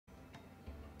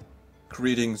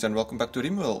Greetings and welcome back to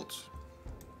Rimworld.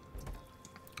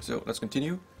 So let's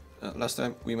continue. Last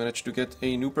time we managed to get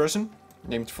a new person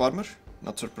named Farmer.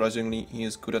 Not surprisingly, he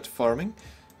is good at farming,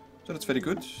 so that's very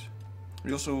good.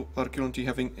 We also are currently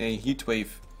having a heat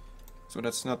wave, so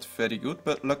that's not very good,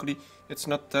 but luckily it's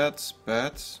not that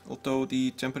bad, although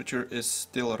the temperature is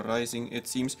still rising it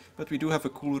seems, but we do have a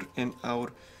cooler in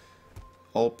our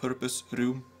all-purpose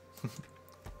room,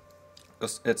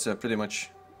 because it's pretty much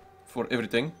for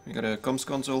everything. We got a comms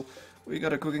console, we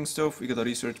got a cooking stove, we got a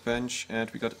research bench,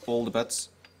 and we got all the beds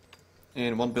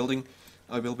in one building.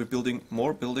 I will be building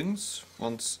more buildings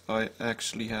once I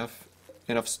actually have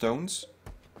enough stones.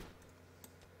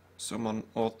 Someone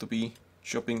ought to be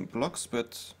chopping blocks,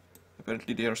 but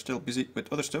apparently they are still busy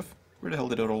with other stuff. Where the hell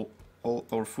did all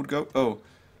our food go? Oh,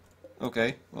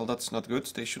 okay, well that's not good.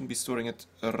 They shouldn't be storing it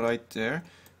right there.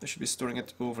 They should be storing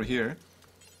it over here.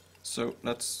 So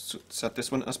let's set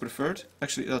this one as preferred.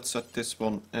 Actually, let's set this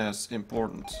one as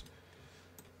important.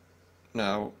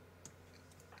 Now,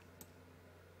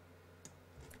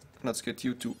 let's get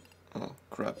you to... oh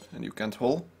crap, and you can't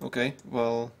haul? Okay,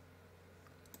 well...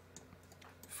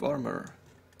 Farmer,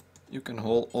 you can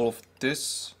haul all of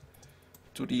this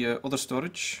to the other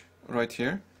storage right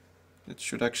here. It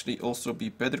should actually also be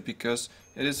better because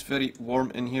it is very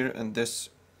warm in here and this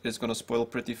is gonna spoil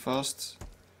pretty fast.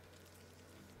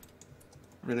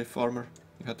 Really, Farmer?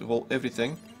 You had to haul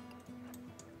everything.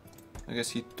 I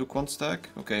guess he took one stack.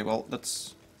 Okay, well,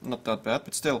 that's not that bad,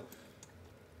 but still.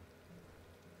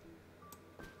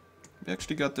 We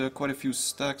actually got quite a few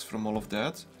stacks from all of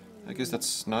that. I guess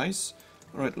that's nice.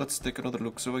 Alright, let's take another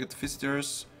look. So I get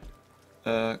visitors,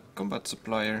 combat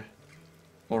supplier.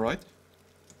 Alright.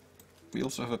 We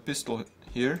also have a pistol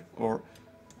here, or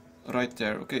right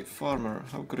there. Okay, Farmer,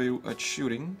 how good are you at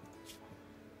shooting?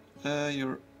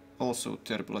 You're also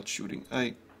terrible at shooting.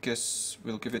 I guess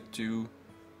we'll give it to...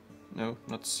 no,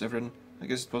 not Severin. I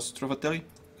guess it was Trovatelli?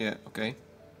 Yeah, okay.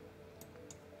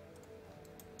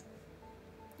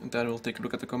 And then we'll take a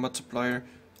look at the combat supplier.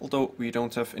 Although we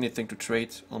don't have anything to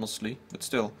trade, honestly. But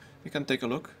still, we can take a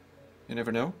look. You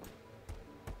never know.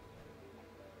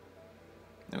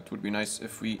 Now it would be nice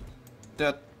if we...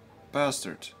 that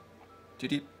bastard! Did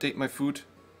he take my food?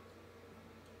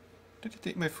 Did he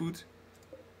take my food?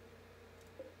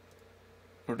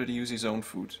 Or did he use his own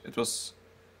food? It was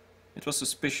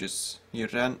suspicious. He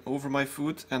ran over my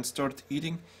food and started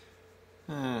eating.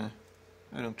 I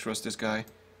don't trust this guy.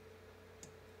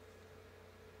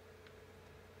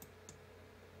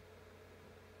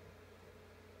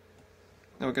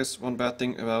 Now I guess one bad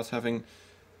thing about having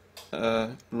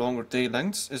longer day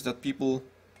lengths is that people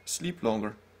sleep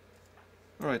longer.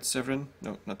 Alright, Severin.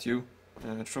 No, not you.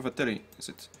 Trovatelli, is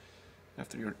it?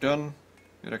 After you're done,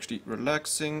 you're actually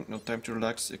relaxing. No time to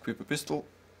relax. Equip a pistol.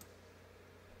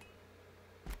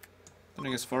 Then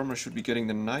I guess Farmer should be getting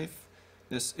the knife.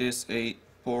 This is a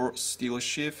poor steel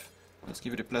shiv. Let's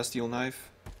give it a plasteel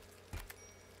knife.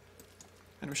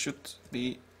 And we should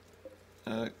be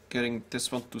getting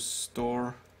this one to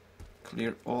store.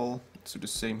 Clear all. Let's do the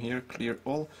same here. Clear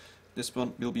all. This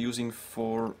one we'll be using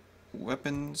for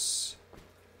weapons.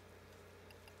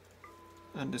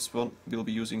 And this one we'll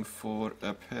be using for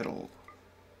apparel.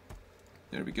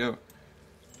 There we go.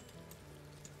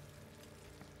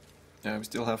 Now we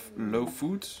still have low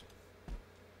food.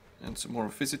 And some more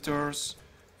visitors.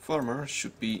 Farmer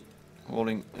should be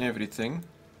hauling everything.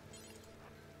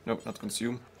 No, not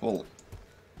consume. Haul.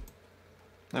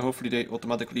 Now hopefully they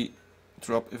automatically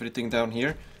drop everything down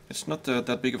here. It's not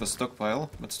that big of a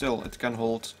stockpile, but still it can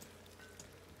hold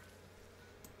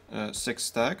 6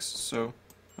 stacks, so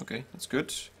okay, that's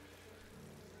good.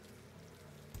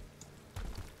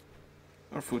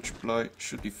 Our food supply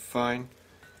should be fine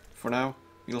for now.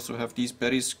 We also have these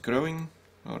berries growing.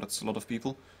 Oh, that's a lot of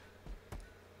people.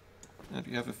 And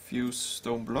we have a few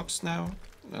stone blocks now.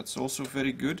 That's also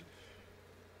very good.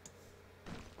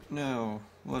 Now,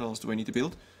 what else do I need to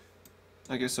build?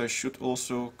 I guess I should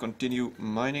also continue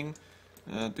mining.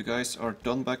 The guys are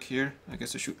done back here. I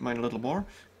guess I should mine a little more.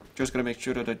 Just gotta make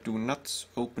sure that I do not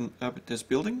open up this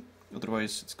building.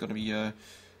 Otherwise it's gonna be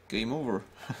game over.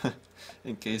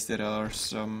 In case there are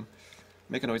some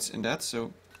mechanoids in that.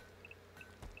 So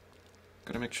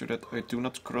gotta make sure that I do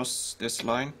not cross this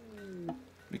line.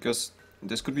 Because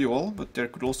this could be a wall, but there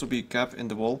could also be a gap in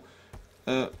the wall.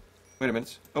 Wait a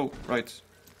minute. Oh, right.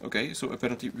 Okay, so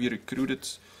apparently we recruited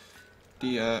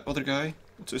the other guy.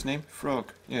 What's his name?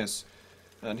 Frog. Yes.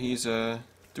 And he's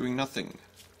doing nothing.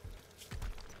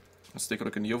 Let's take a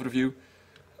look in the overview.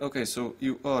 Okay, so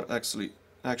you are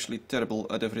actually terrible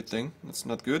at everything. That's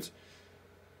not good.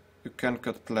 You can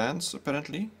cut plants,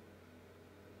 apparently.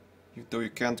 even though you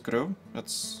can't grow.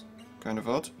 That's kind of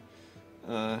odd.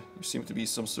 You seem to be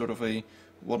some sort of a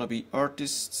wannabe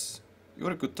artist.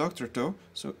 You're a good doctor though,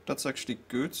 so that's actually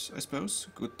good, I suppose.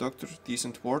 Good doctor,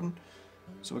 decent warden.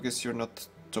 So I guess you're not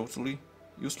totally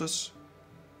useless.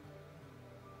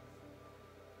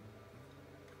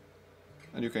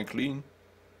 And you can clean.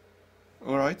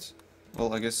 Alright.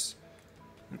 Well, I guess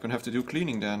we're gonna have to do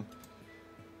cleaning then.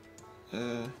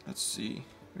 Let's see.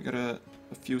 We got a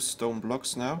few stone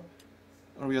blocks now.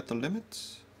 Are we at the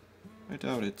limit? I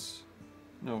doubt it.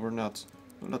 No, we're not.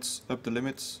 Well, let's up the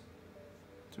limit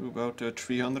to about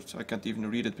 300. I can't even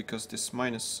read it because this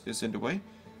minus is in the way.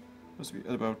 Must be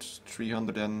at about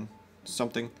 300 and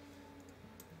something.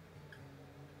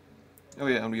 Oh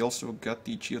yeah, and we also got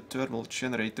the geothermal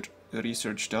generator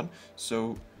research done,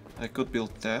 so I could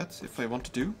build that if I want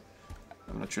to do.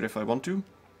 I'm not sure if I want to.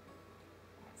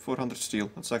 400 steel,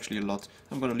 that's actually a lot.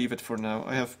 I'm gonna leave it for now.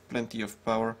 I have plenty of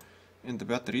power in the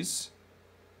batteries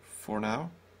for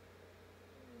now.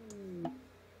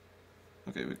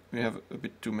 Okay, we have a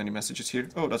bit too many messages here.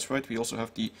 Oh, that's right, we also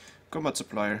have the combat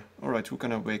supplier. Alright, who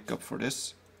can I wake up for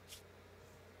this?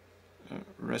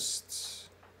 Rest.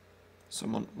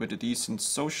 Someone with a decent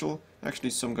social. Actually,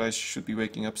 some guys should be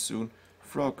waking up soon.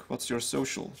 Frog, what's your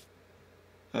social?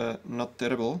 Not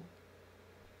terrible.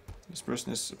 This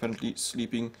person is apparently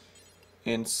sleeping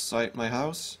inside my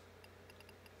house.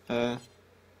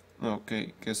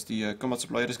 Okay, guess the combat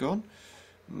supplier is gone.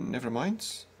 Never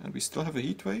mind. And we still have a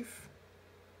heat wave?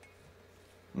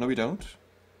 No, we don't.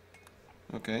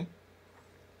 Okay.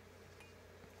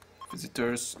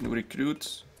 Visitors, new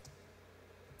recruit.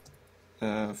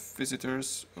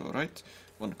 Visitors, alright.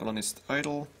 One colonist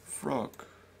idle. Frog.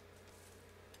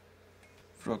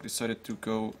 Frog decided to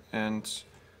go and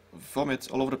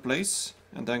vomit all over the place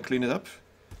and then clean it up.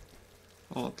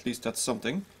 Well, at least that's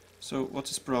something. So, what's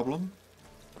his problem?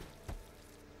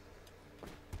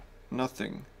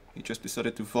 Nothing. He just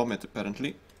decided to vomit,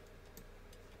 apparently.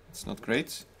 It's not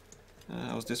great.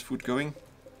 How's this food going?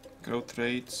 Growth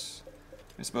rate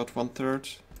is about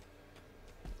 1/3.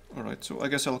 Alright, so I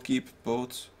guess I'll keep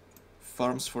both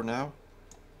farms for now.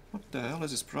 What the hell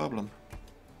is his problem?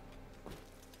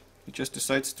 He just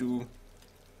decides to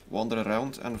wander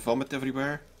around and vomit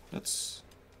everywhere. That's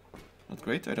not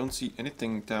great. I don't see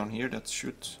anything down here that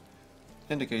should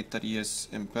indicate that he is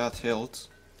in bad health.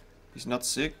 He's not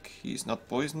sick, he's not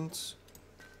poisoned.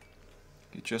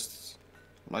 He just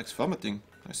likes vomiting,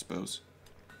 I suppose.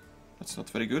 That's not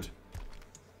very good.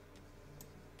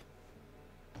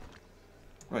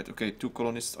 Right, okay, 2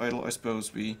 colonists idle. I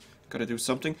suppose we gotta do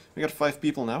something. We got 5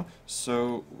 people now,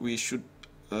 so we should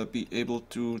be able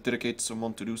to dedicate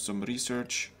someone to do some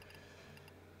research.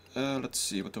 Let's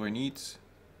see, what do I need?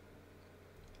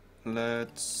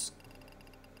 Let's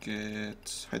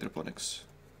get hydroponics.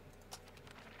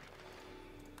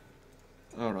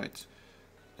 Alright,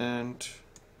 and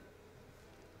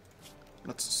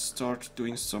let's start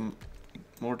doing some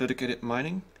more dedicated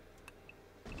mining.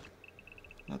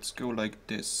 Let's go like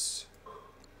this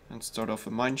and start off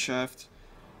a mine shaft.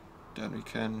 Then we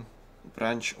can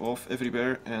branch off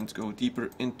everywhere and go deeper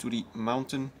into the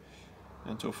mountain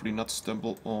and hopefully not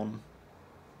stumble on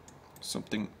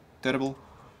something terrible.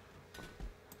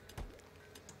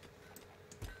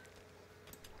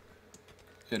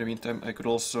 In the meantime, I could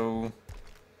also...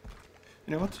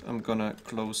 You know what? I'm gonna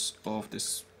close off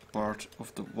this part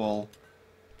of the wall.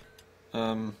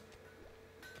 Or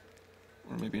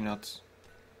maybe not.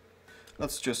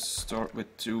 Let's just start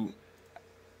with 2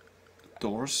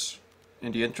 doors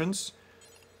in the entrance.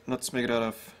 Let's make it out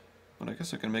of... Well, I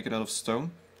guess I can make it out of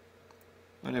stone.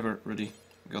 I never really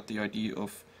got the idea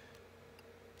of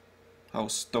how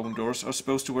stone doors are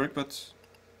supposed to work, but...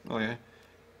 Oh yeah.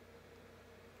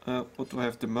 What do I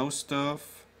have the most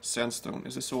of? Sandstone.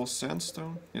 Is this all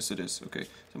sandstone? Yes, it is. Okay, so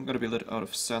I'm gonna build it out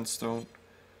of sandstone.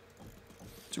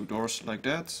 2 doors like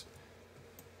that.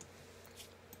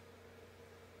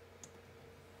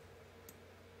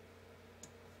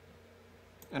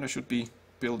 And I should be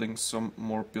building some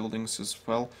more buildings as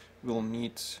well. We'll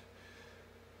need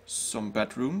some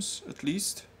bedrooms at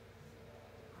least.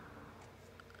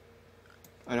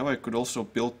 I know I could also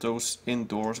build those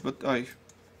indoors, but I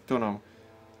don't know.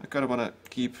 I kind of want to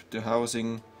keep the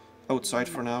housing outside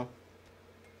for now.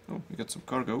 Oh, we got some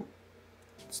cargo.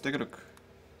 Let's take a look.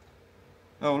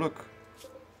 Oh, look.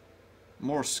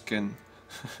 More skin.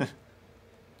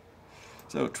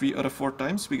 So 3 out of 4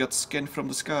 times we got skin from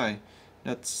the sky.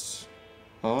 That's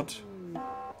odd.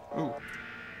 Oh.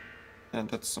 And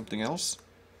that's something else.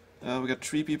 We got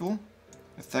 3 people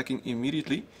attacking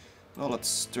immediately. Well,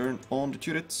 let's turn on the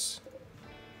turrets.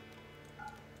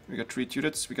 We got 3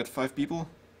 turrets, we got 5 people.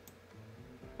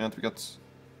 And we got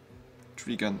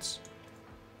 3 guns.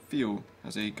 Theo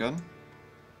has a gun.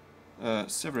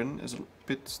 Severin is a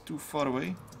bit too far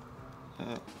away.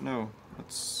 No,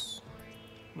 let's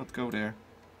not go there.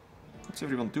 What's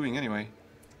everyone doing anyway?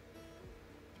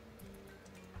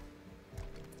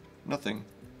 Nothing.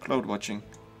 Cloud watching.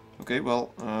 Okay,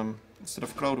 well, instead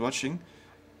of cloud watching,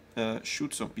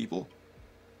 shoot some people.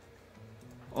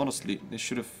 Honestly, they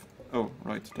should have... Oh,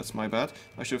 right, that's my bad.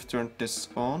 I should have turned this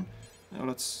on. Now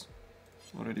let's...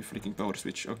 Already freaking power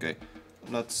switch. Okay,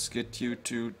 let's get you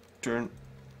to turn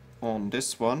on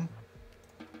this one.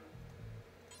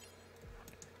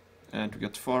 And we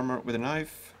got Farmer with a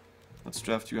knife. Let's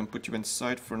draft you and put you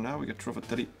inside for now. We got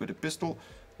Trovatelli with a pistol.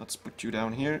 Let's put you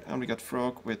down here. And we got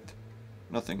Frog with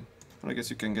nothing. Well, I guess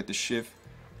you can get the shiv.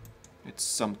 It's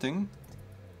something.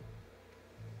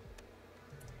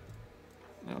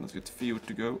 Now let's get Theo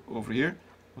to go over here.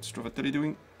 What's Trovatelli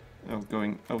doing? Oh,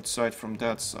 going outside from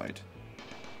that side.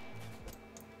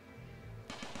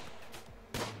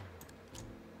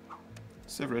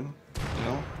 Severin, what the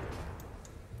hell?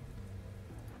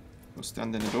 Go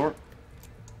stand in the door.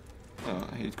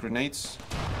 I hate grenades.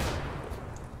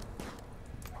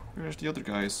 Where's the other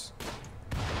guys?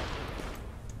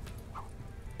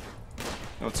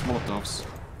 Oh, it's Molotovs.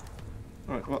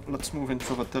 Alright, well, let's move in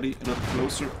Trovatelli a little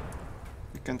closer.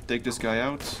 We can take this guy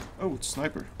out. Oh, it's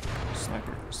Sniper.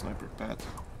 Sniper, bad.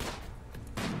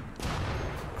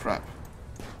 Crap.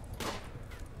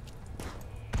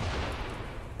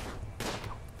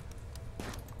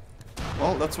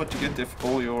 Well, that's what you get if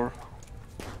all your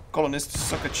colonists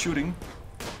suck at shooting.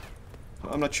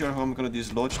 I'm not sure how I'm gonna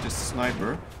dislodge this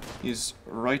sniper. He's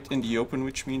right in the open,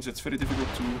 which means it's very difficult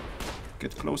to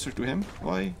get closer to him.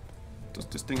 Why? Does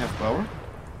this thing have power?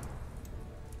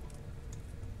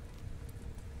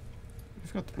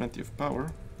 We've got plenty of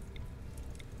power.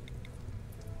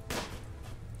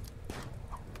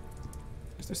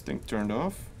 Is this thing turned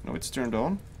off? No, it's turned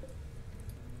on.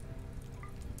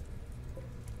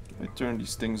 I turn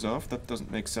these things off. That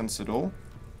doesn't make sense at all.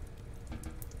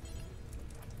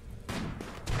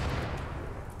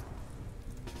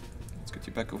 Let's get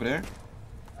you back over there.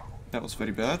 That was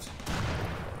very bad.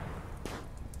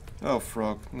 Oh,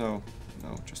 Frog. No,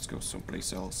 just go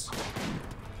someplace else.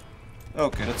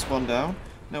 Okay, that's one down.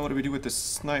 Now what do we do with this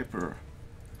sniper?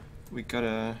 We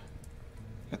gotta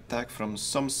attack from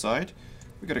some side.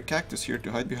 We got a cactus here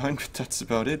to hide behind, but that's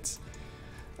about it.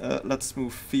 Let's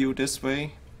move Theo this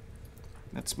way.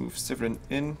 Let's move Severin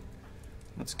in.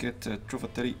 Let's get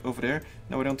Trovatelli over there.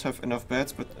 Now I don't have enough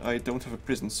beds, but I don't have a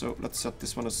prison, so let's set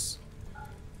this one as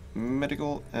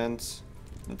medical, and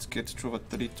let's get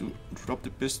Trovatelli to drop the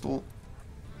pistol.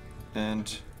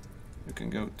 And you can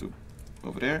go to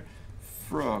over there.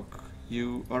 Frog,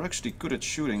 you are actually good at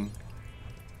shooting.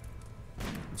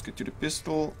 Let's get you the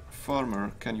pistol.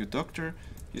 Farmer, can you doctor?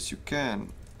 Yes, you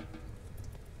can.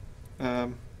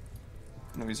 No,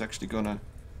 he's actually gonna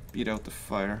beat out the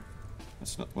fire.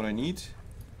 That's not what I need.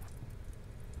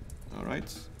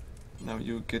 Alright. Now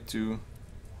you get to...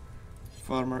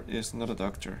 Farmer is not a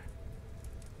doctor.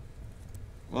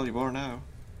 Well, you are now.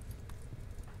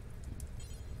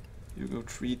 You go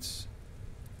treat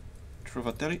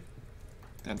Trovatelli.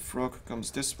 Then Frog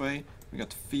comes this way. We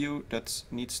got Theo that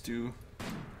needs to...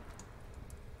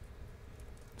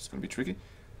 It's gonna be tricky.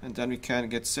 And then we can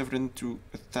get Severin to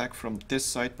attack from this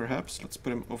side perhaps. Let's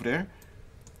put him over there.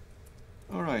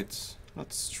 Alright,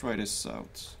 let's try this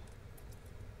out.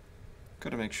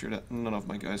 Gotta make sure that none of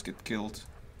my guys get killed.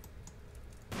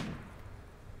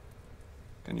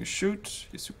 Can you shoot?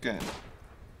 Yes, you can.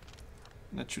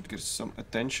 That should get some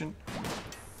attention.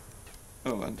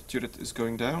 Oh, and the turret is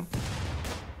going down.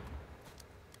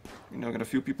 We now got a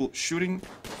few people shooting.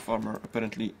 Farmer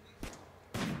apparently...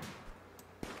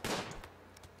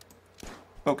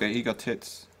 Okay, he got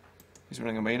hit. He's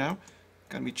running away now.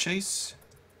 Can we chase?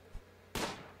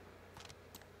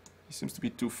 He seems to be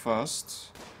too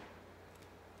fast.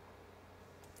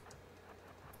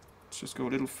 Let's just go a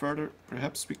little further.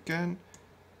 Perhaps we can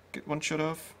get one shot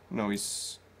off. No,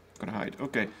 he's gonna hide.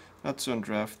 Okay, let's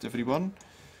undraft everyone.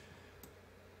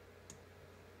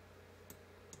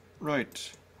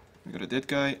 Right. We got a dead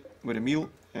guy with a meal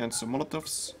and some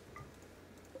Molotovs.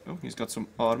 Oh, he's got some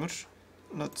armor.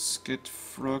 Let's get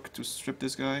Frog to strip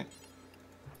this guy.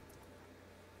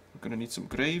 We're gonna need some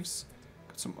graves.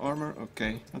 Got some armor.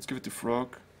 Okay, let's give it to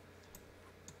Frog.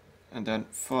 And then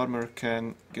Farmer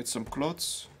can get some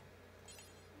clothes.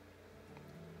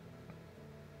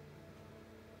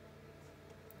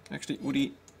 Actually, would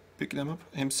he pick them up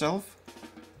himself?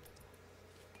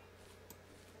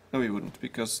 No, he wouldn't,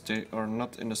 because they are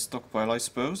not in the stockpile, I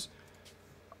suppose.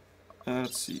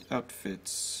 Let's see,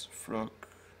 outfits, frog,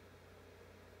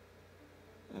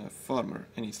 farmer,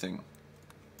 anything.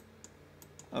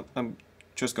 I'm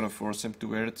just gonna force him to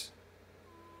wear it.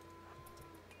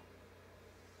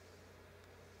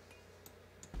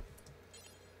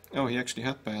 Oh, he actually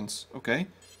had pants. Okay.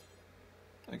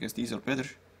 I guess these are better.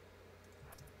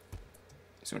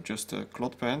 These are just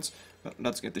cloth pants. But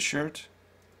let's get the shirt.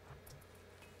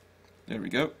 There we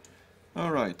go.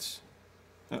 Alright.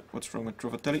 What's wrong with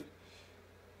Trovatelli?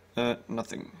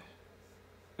 Nothing.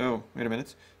 Oh, wait a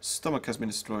minute. Stomach has been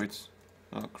destroyed.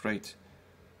 Oh, great.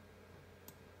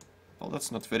 Well, that's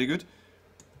not very good.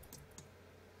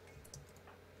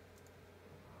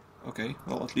 Okay,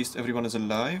 well, at least everyone is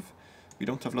alive. We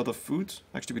don't have a lot of food.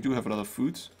 Actually, we do have a lot of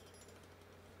food.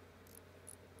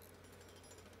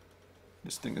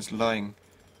 This thing is lying.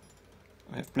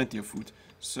 I have plenty of food.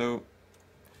 So,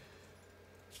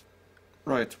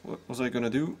 right, what was I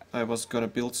gonna do? I was gonna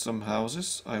build some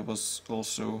houses. I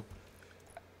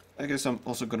guess I'm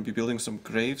also gonna be building some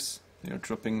graves. They are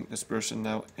dropping this person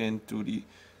now into the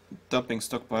dumping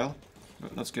stockpile.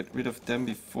 But let's get rid of them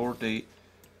before they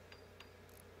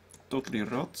totally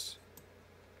rot.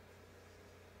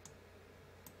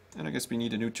 And I guess we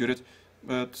need a new turret,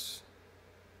 but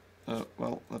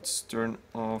well, let's turn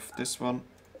off this one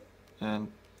and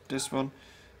this one,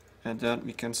 and then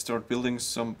we can start building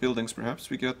some buildings. Perhaps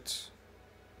we got,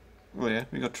 oh yeah,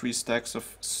 we got 3 stacks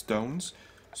of stones,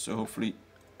 so hopefully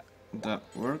that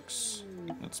works.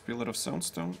 Let's build it of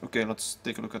sandstone. Okay, let's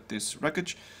take a look at this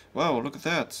wreckage. Wow, look at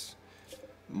that,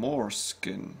 more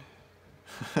skin.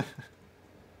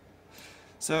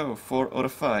 So 4 out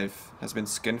of 5 has been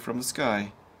skinned from the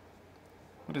sky.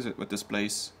 What is it with this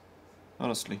place?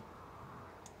 Honestly.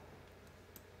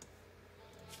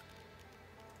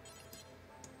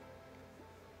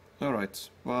 Alright,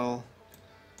 well,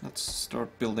 let's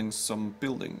start building some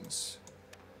buildings.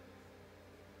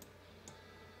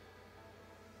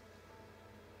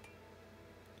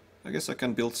 I guess I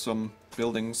can build some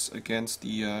buildings against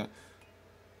the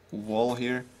wall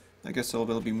here. I guess I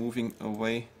will be moving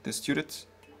away this turret.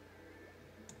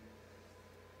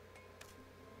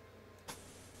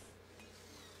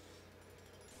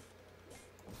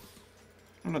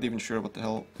 I'm not even sure what the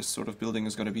hell this sort of building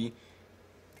is gonna be.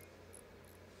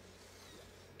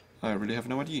 I really have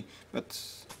no idea, but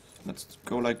let's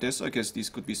go like this. I guess these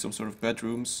could be some sort of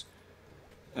bedrooms.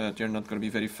 They're not gonna be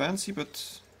very fancy,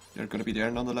 but they're gonna be there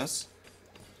nonetheless.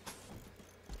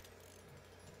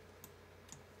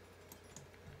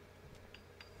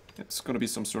 It's gonna be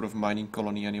some sort of mining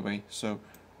colony anyway, so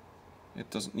it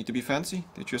doesn't need to be fancy.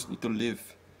 They just need to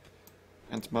live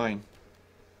and mine.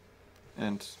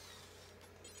 And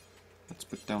let's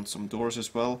put down some doors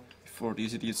as well before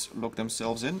these idiots lock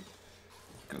themselves in,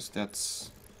 because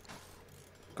that's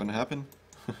gonna happen.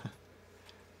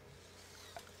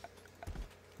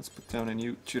 Let's put down a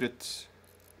new turret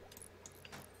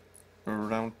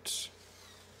around.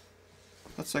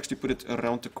 Let's actually put it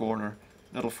around the corner.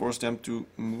 That'll force them to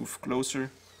move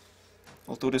closer.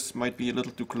 Although this might be a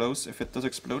little too close. If it does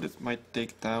explode, it might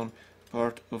take down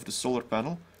part of the solar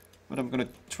panel, but I'm gonna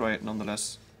try it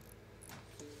nonetheless.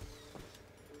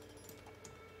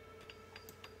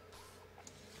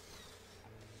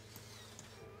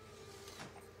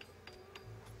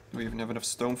 Do we even have enough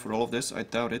stone for all of this? I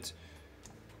doubt it.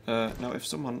 Now, if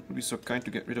someone would be so kind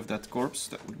to get rid of that corpse,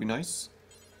 that would be nice.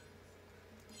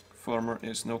 Farmer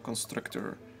is no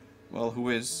constructor. Well, who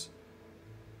is?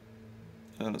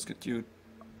 Let's get you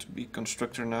to be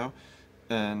constructor now.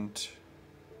 And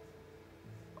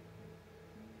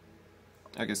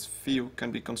I guess Theo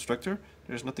can be constructor.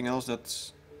 There's nothing else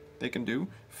that they can do.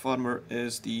 Farmer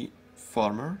is the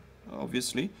farmer,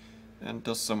 obviously, and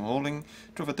does some hauling.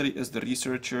 Trovatelli is the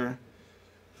researcher.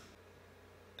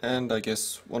 And I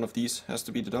guess one of these has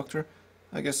to be the doctor.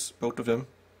 I guess both of them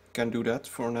can do that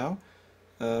for now.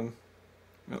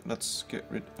 Well, let's get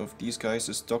rid of these guys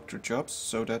as doctor jobs,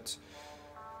 so that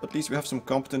at least we have some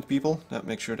competent people that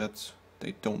make sure that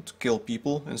they don't kill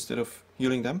people instead of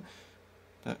healing them.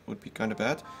 That would be kind of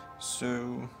bad.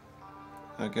 So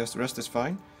I guess the rest is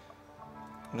fine.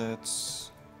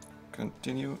 Let's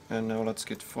continue, and now let's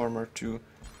get Farmer to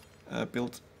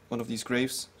build one of these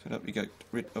graves so that we get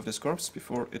rid of this corpse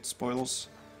before it spoils.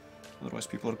 Otherwise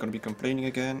people are going to be complaining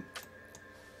again.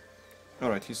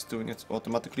 Alright, he's doing it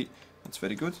automatically. That's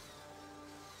very good.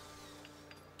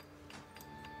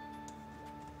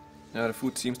 Now the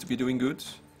food seems to be doing good.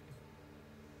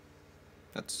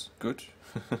 That's good.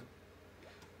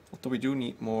 Although we do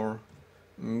need more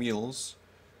meals.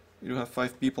 We do have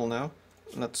 5 people now.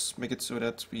 Let's make it so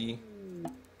that we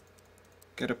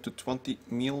get up to 20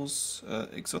 meals.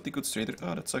 Exotic goods trader.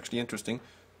 Oh, that's actually interesting.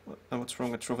 And what's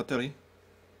wrong with Trovatelli?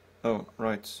 Oh,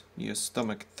 right. The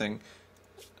stomach thing.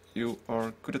 You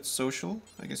are good at social.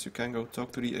 I guess you can go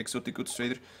talk to the exotic goods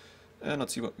trader. And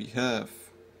let's see what we have.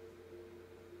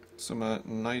 Some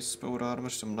nice power armor,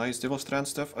 some nice Devil Strand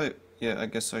stuff. Yeah, I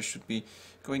guess I should be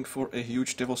going for a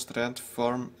huge Devil Strand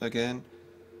farm again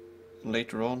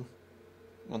later on,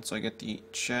 once I get the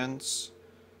chance.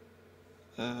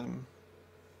 Yeah,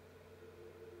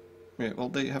 well,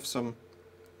 they have some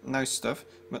nice stuff,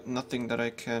 but nothing that I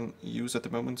can use at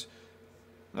the moment.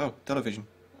 Oh, television.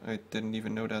 I didn't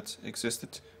even know that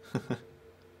existed.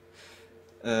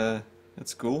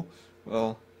 That's cool.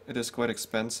 Well, it is quite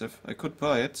expensive. I could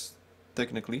buy it,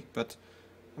 technically, but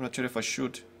I'm not sure if I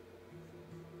should.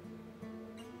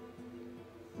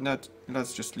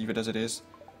 Let's just leave it as it is.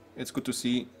 It's good to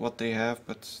see what they have,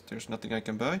 but there's nothing I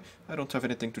can buy. I don't have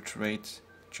anything to trade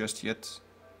just yet.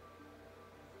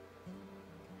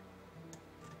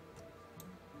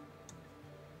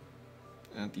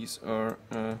 And these are...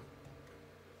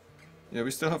 yeah,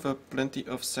 we still have plenty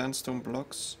of sandstone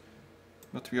blocks,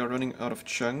 but we are running out of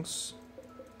chunks.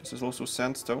 This is also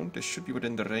sandstone. This should be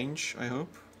within the range, I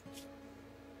hope.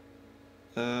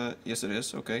 Yes it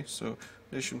is. Okay, so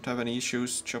they shouldn't have any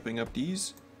issues chopping up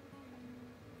these.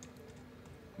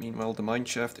 Meanwhile, the mine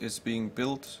shaft is being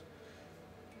built.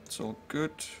 It's all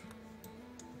good.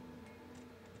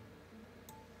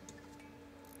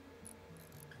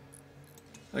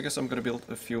 I guess I'm gonna build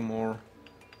a few more.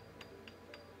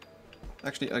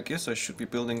 Actually, I guess I should be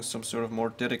building some sort of more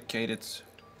dedicated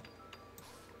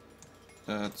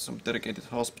some dedicated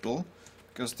hospital,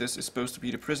 because this is supposed to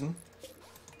be the prison.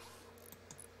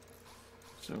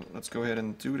 So let's go ahead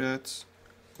and do that.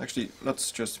 Actually,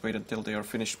 let's just wait until they are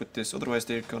finished with this, otherwise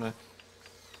they're gonna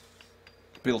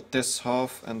build this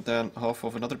half and then half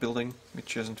of another building,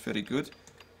 which isn't very good.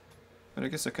 But I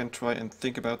guess I can try and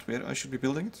think about where I should be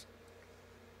building it.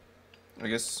 I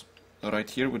guess right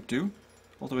here would do,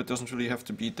 although it doesn't really have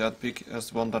to be that big as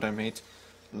the one that I made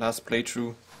last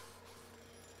playthrough.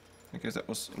 I guess that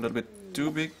was a little bit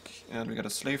too big, and we got a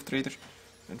slave trader.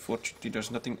 Unfortunately,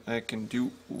 there's nothing I can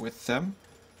do with them.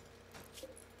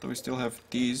 Though we still have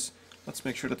these. Let's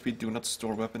make sure that we do not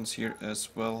store weapons here as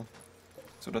well,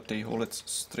 so that they haul it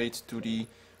straight to the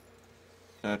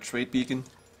trade beacon.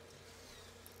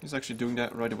 He's actually doing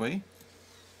that right away.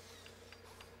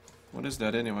 What is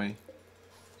that anyway?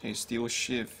 A steel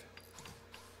shiv.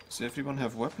 Does everyone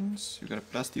have weapons? You got a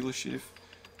plasteel shiv.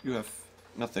 You have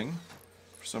nothing,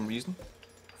 for some reason.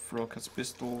 Frog has a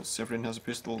pistol, Severin has a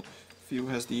pistol, Few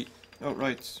has the... Oh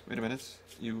right, wait a minute.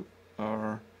 You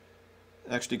are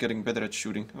actually getting better at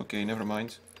shooting. Okay, never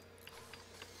mind.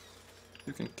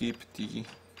 You can keep the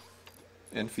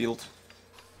Enfield.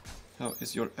 How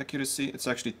is your accuracy? It's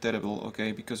actually terrible,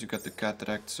 okay, because you got the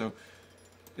cataract, so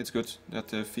it's good that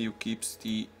Few keeps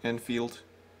the Enfield.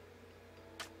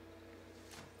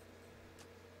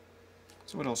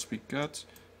 So what else we got?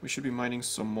 We should be mining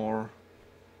some more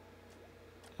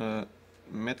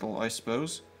metal, I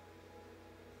suppose.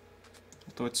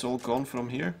 Although it's all gone from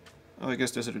here. Oh, I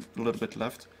guess there's a little bit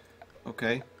left.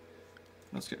 Okay,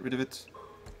 let's get rid of it.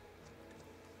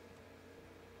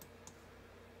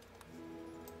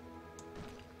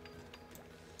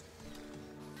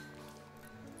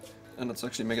 And let's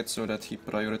actually make it so that he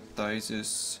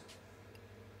prioritizes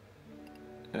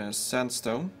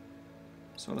sandstone.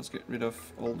 So let's get rid of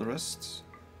all the rest.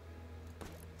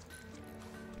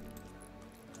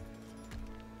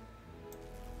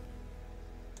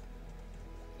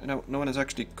 And now no one is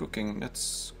actually cooking,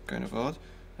 that's kind of odd.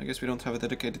 I guess we don't have a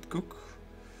dedicated cook.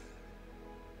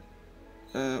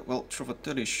 Well,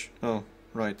 Trovatelish. Oh,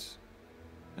 right.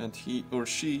 And he or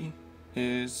she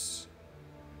is...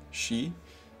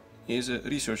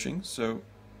 researching, so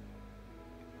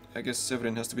I guess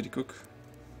Severin has to be the cook.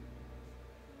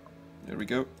 There we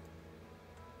go.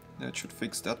 That should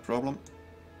fix that problem.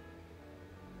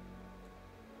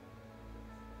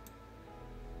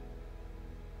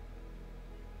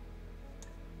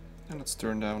 And let's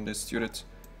turn down this turret.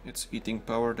 It's eating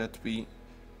power that we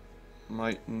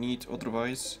might need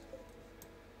otherwise.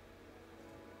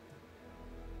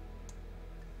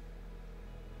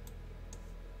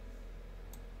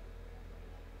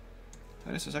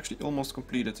 And this is actually almost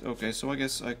completed. Okay, so I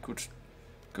guess I could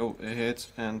go ahead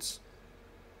and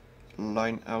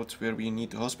line out where we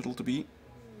need the hospital to be.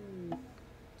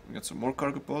 We got some more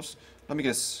cargo pods. Let me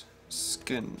guess.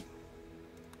 Skin.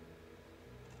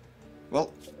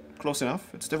 Well, close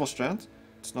enough. It's Devil Strand.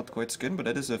 It's not quite skin, but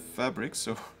it is a fabric,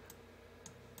 so...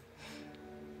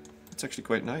 it's actually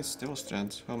quite nice. Devil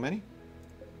Strand. How many?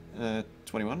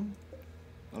 21.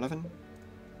 11,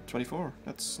 24.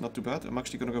 That's not too bad. I'm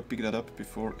actually gonna go pick that up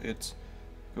before it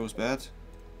goes bad,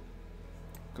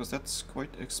 because that's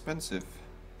quite expensive.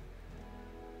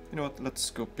 You know what, let's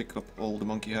go pick up all the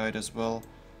monkey hide as well.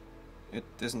 It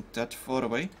isn't that far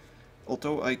away.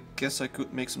 Although I guess I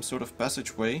could make some sort of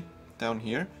passageway down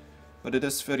here. But it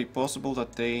is very possible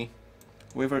that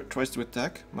whoever tries to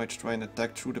attack might try and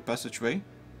attack through the passageway.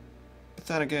 But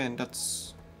then again,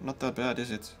 that's not that bad,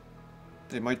 is it?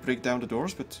 They might break down the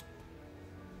doors, but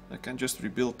I can just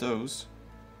rebuild those.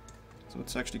 So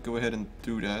let's actually go ahead and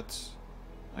do that,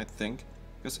 I think.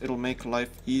 Because it'll make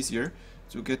life easier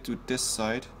to get to this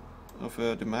side of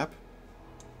the map.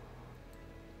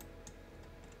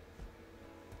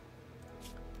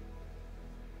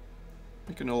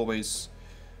 You can always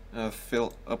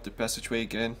fill up the passageway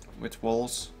again with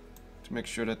walls to make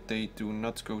sure that they do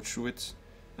not go through it.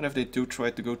 And if they do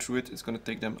try to go through it, it's going to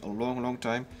take them a long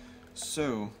time.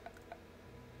 So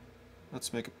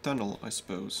let's make a tunnel, I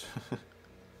suppose.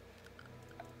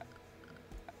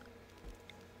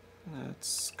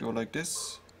 Let's go like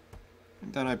this.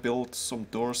 And then I build some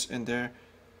doors in there.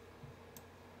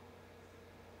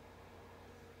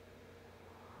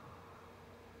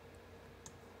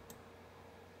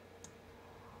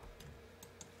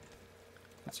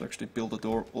 Let's actually build a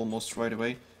door almost right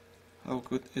away. How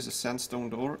good is a sandstone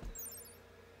door?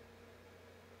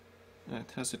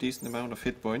 It has a decent amount of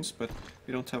hit points, but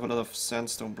we don't have a lot of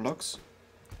sandstone blocks.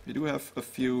 We do have a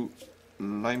few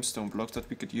limestone blocks that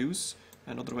we could use,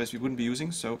 and otherwise we wouldn't be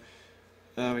using, so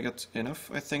we got enough,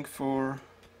 I think, for...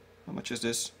 How much is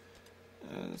this?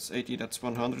 It's 80, that's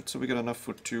 100, so we got enough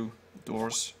for 2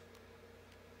 doors.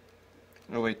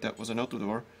 Oh wait, that was an auto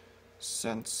door.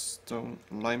 Sandstone,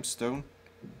 limestone.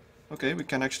 Okay, we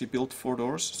can actually build 4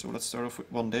 doors, so let's start off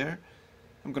with one there.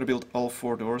 I'm gonna build all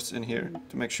 4 doors in here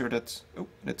to make sure that... Oh,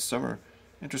 it's summer.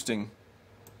 Interesting.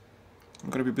 I'm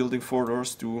gonna be building 4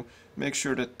 doors to make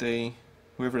sure that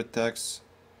whoever attacks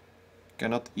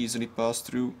cannot easily pass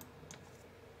through.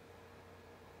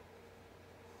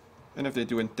 And if they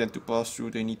do intend to pass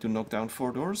through, they need to knock down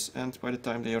 4 doors, and by the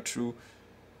time they are through,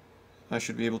 I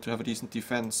should be able to have a decent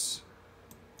defense.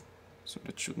 So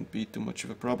that shouldn't be too much of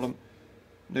a problem.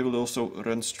 They will also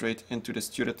run straight into this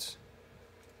turret.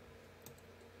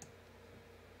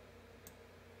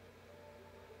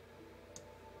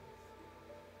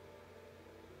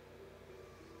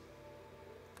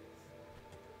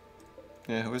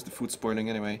 Yeah, how is the food spoiling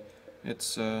anyway?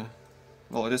 It's,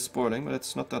 well, it is spoiling, but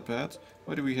it's not that bad.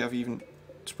 Why do we have even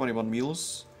 21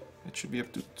 meals? It should be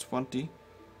up to 20.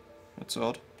 That's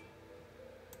odd.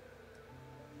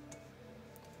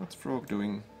 What's Frog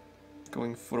doing?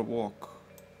 Going for a walk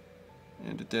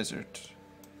in the desert.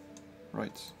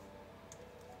 Right.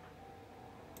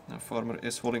 Now farmer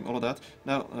is holding all of that.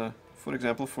 Now, for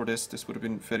example, for this would have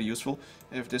been very useful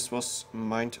if this was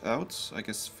mined out. I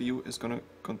guess Theo is gonna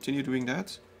continue doing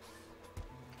that.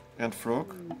 And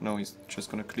Frog? No, he's just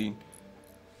gonna clean.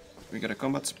 We got a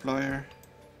combat supplier,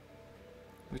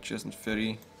 which isn't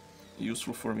very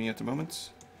useful for me at the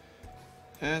moment,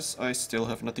 as I still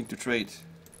have nothing to trade.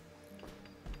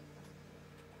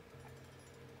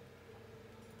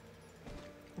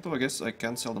 Although I guess I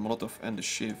can sell the Molotov and the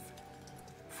Shiv.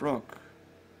 Frog,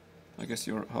 I guess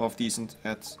you're half decent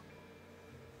at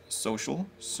social,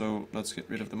 so let's get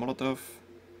rid of the Molotov.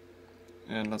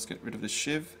 And let's get rid of the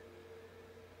Shiv.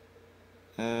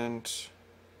 And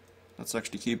let's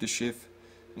actually keep the Shiv,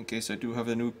 in case I do have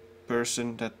a new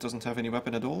person that doesn't have any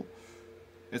weapon at all.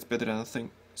 It's better than nothing,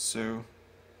 so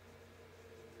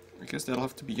I guess that'll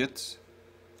have to be it.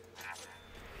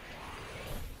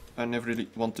 I never really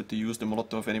wanted to use the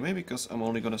Molotov anyway, because I'm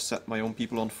only gonna set my own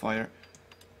people on fire.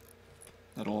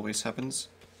 That always happens.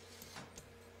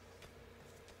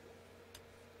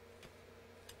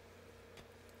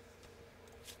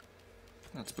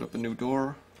 Let's put up a new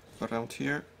door around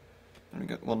here. And we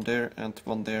got one there and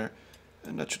one there.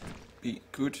 And that should be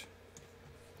good.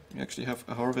 We actually have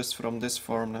a harvest from this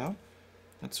farm now.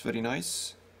 That's very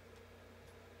nice.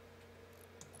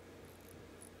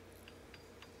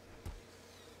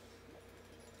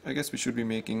 I guess we should be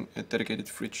making a dedicated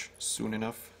fridge soon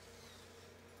enough.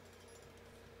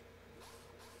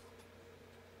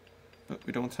 But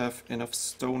we don't have enough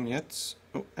stone yet.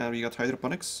 Oh, and we got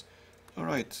hydroponics.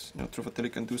 Alright, now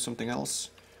Trovatili can do something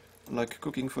else, like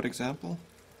cooking for example.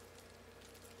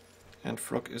 And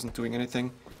Frog isn't doing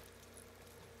anything.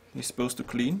 He's supposed to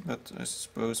clean, but I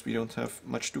suppose we don't have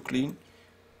much to clean.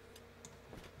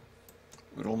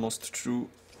 We're almost through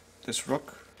this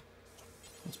rock.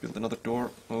 Let's build another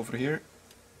door over here.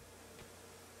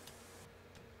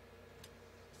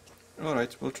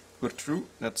 Alright, we're through.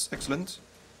 That's excellent.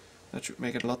 That should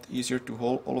make it a lot easier to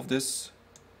haul all of this.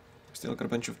 Still got a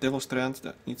bunch of devil strand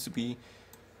that needs to be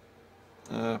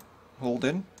hauled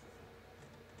in.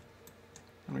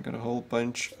 And we got a whole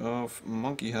bunch of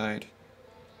monkey hide.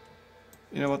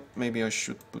 You know what, maybe I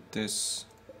should put this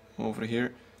over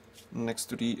here next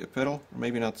to the apparel, or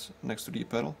maybe not next to the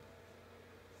apparel,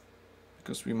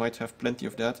 because we might have plenty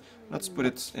of that. Let's put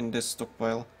it in this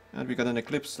stockpile. And we got an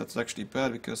eclipse. That's actually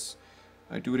bad because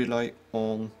I do rely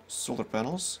on solar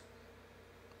panels.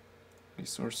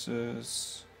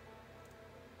 Resources,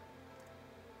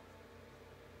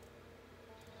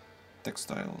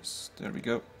 textiles, there we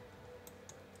go.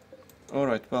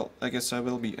 Alright, well, I guess I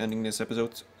will be ending this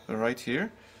episode right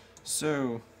here.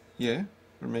 So, yeah,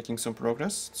 we're making some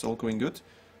progress, it's all going good.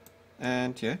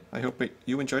 And yeah, I hope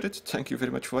you enjoyed it. Thank you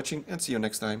very much for watching and see you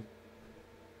next time.